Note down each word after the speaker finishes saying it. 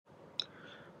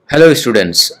Hello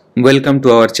students, welcome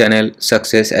to our channel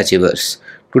Success Achievers.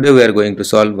 Today we are going to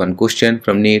solve one question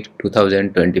from NEET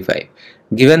 2025.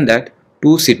 Given that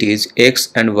two cities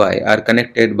X and Y are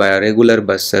connected by a regular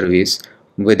bus service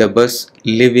with a bus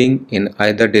leaving in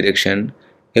either direction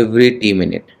every T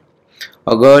minute.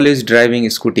 A girl is driving a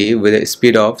scooty with a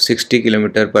speed of 60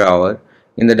 km per hour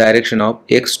in the direction of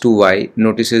X to Y,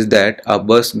 notices that a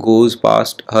bus goes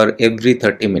past her every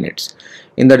 30 minutes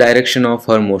in the direction of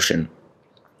her motion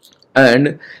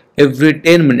and every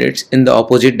 10 minutes in the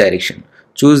opposite direction.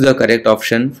 Choose the correct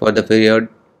option for the period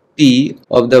T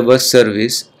of the bus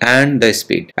service and the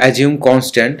speed. Assume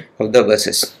constant of the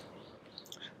buses.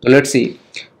 So let's see.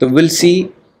 So we'll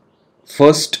see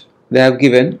first they have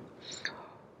given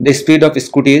the speed of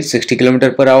scooty is 60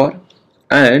 km per hour,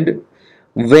 and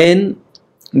when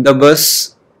the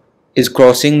bus is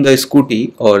crossing the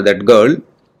scooty or that girl,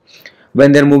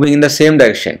 when they are moving in the same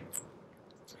direction,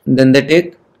 then they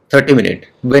take 30 minutes.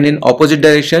 When in opposite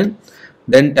direction,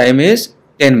 then time is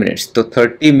 10 minutes. So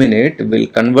 30 minute will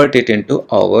convert it into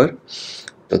hour.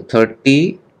 So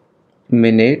 30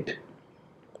 minute,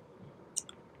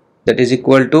 that is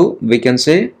equal to, we can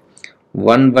say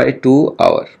 1 by 2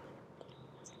 hour.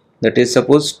 That is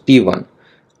suppose T1,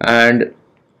 and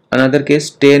another case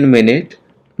 10 minute,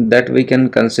 that we can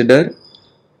consider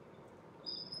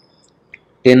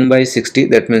 10 by 60,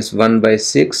 that means 1 by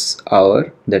 6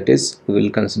 hour, that is we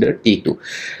will consider T2.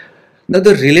 Now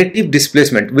the relative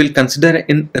displacement we'll consider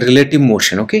in relative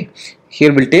motion. Okay,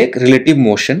 here we'll take relative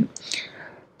motion.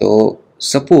 So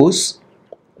suppose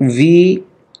V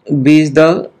B is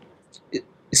the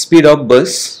speed of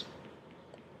bus,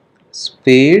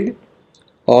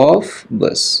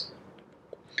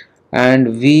 and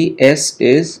Vs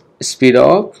is speed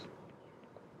of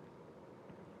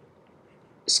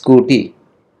scooty.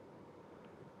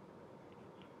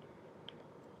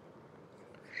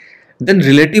 Then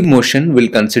relative motion will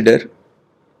consider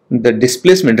the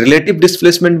displacement. Relative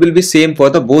displacement will be same for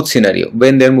the both scenario,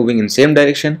 when they are moving in same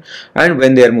direction and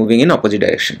when they are moving in opposite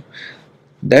direction.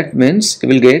 That means we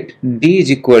will get D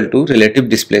is equal to relative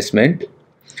displacement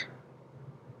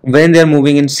when they are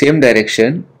moving in same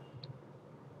direction,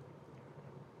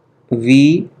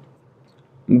 V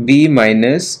B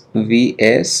minus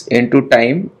Vs into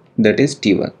time, that is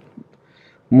T1,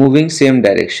 moving same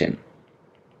direction.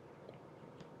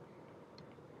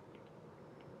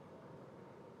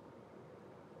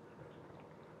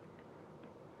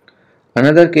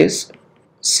 Another case,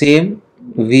 same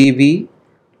VB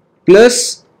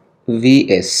plus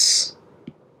Vs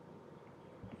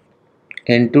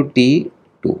into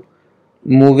T2,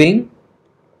 moving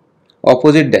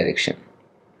opposite direction.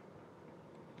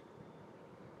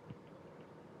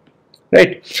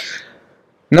 Right.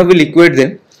 Now we'll equate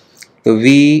them. So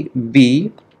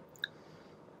VB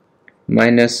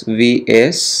minus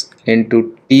Vs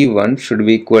into T1 should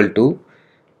be equal to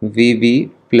VB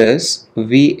plus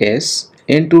Vs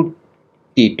into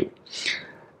T2.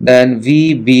 Then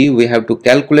VB we have to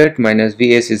calculate, minus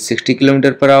Vs is 60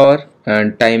 km per hour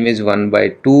and time is 1 by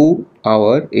 2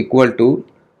 hour, equal to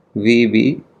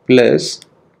VB plus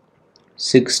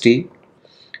 60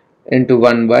 into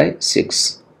 1 by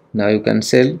 6. Now you can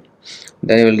cancel,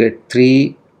 then you will get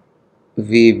 3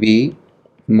 VB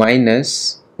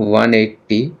minus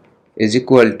 180 is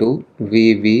equal to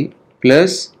VB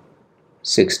plus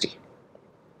 60,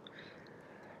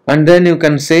 and then you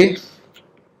can say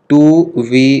 2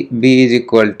 VB is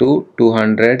equal to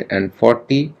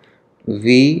 240,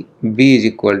 VB is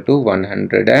equal to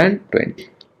 120.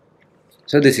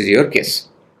 So this is your case.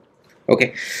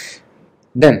 Okay,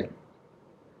 then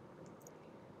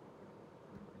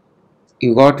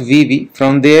you got VB.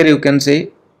 From there you can say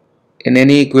in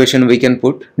any equation we can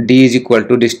put D is equal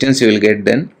to distance, you will get.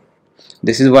 Then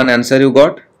this is one answer you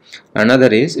got.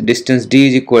 Another is distance D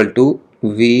is equal to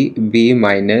VB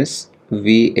minus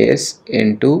Vs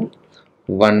into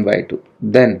 1 by 2.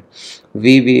 Then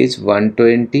VB is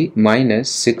 120 minus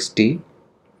 60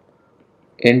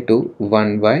 into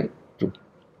 1 by 2.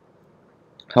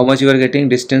 How much you are getting?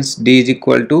 Distance D is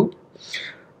equal to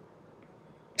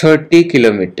 30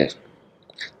 km.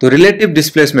 So relative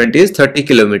displacement is 30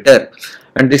 km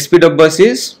and the speed of bus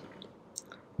is,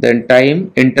 then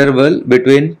time interval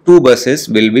between two buses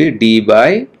will be D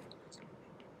by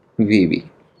VB.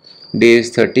 D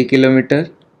is 30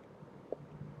 km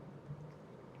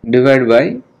divided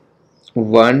by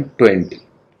 120.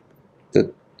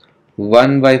 So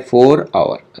 1 by 4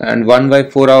 hour, and 1 by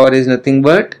 4 hour is nothing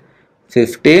but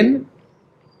 15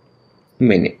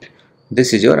 minutes.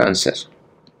 This is your answer.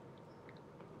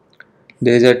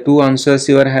 These are two answers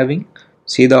you are having.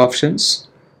 See the options.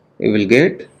 You will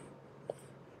get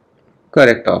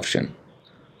correct option,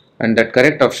 and that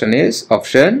correct option is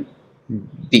option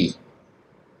D.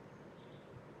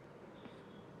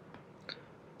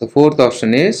 The fourth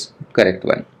option is correct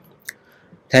one.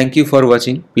 Thank you for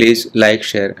watching. Please like,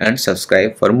 share and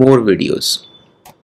subscribe for more videos.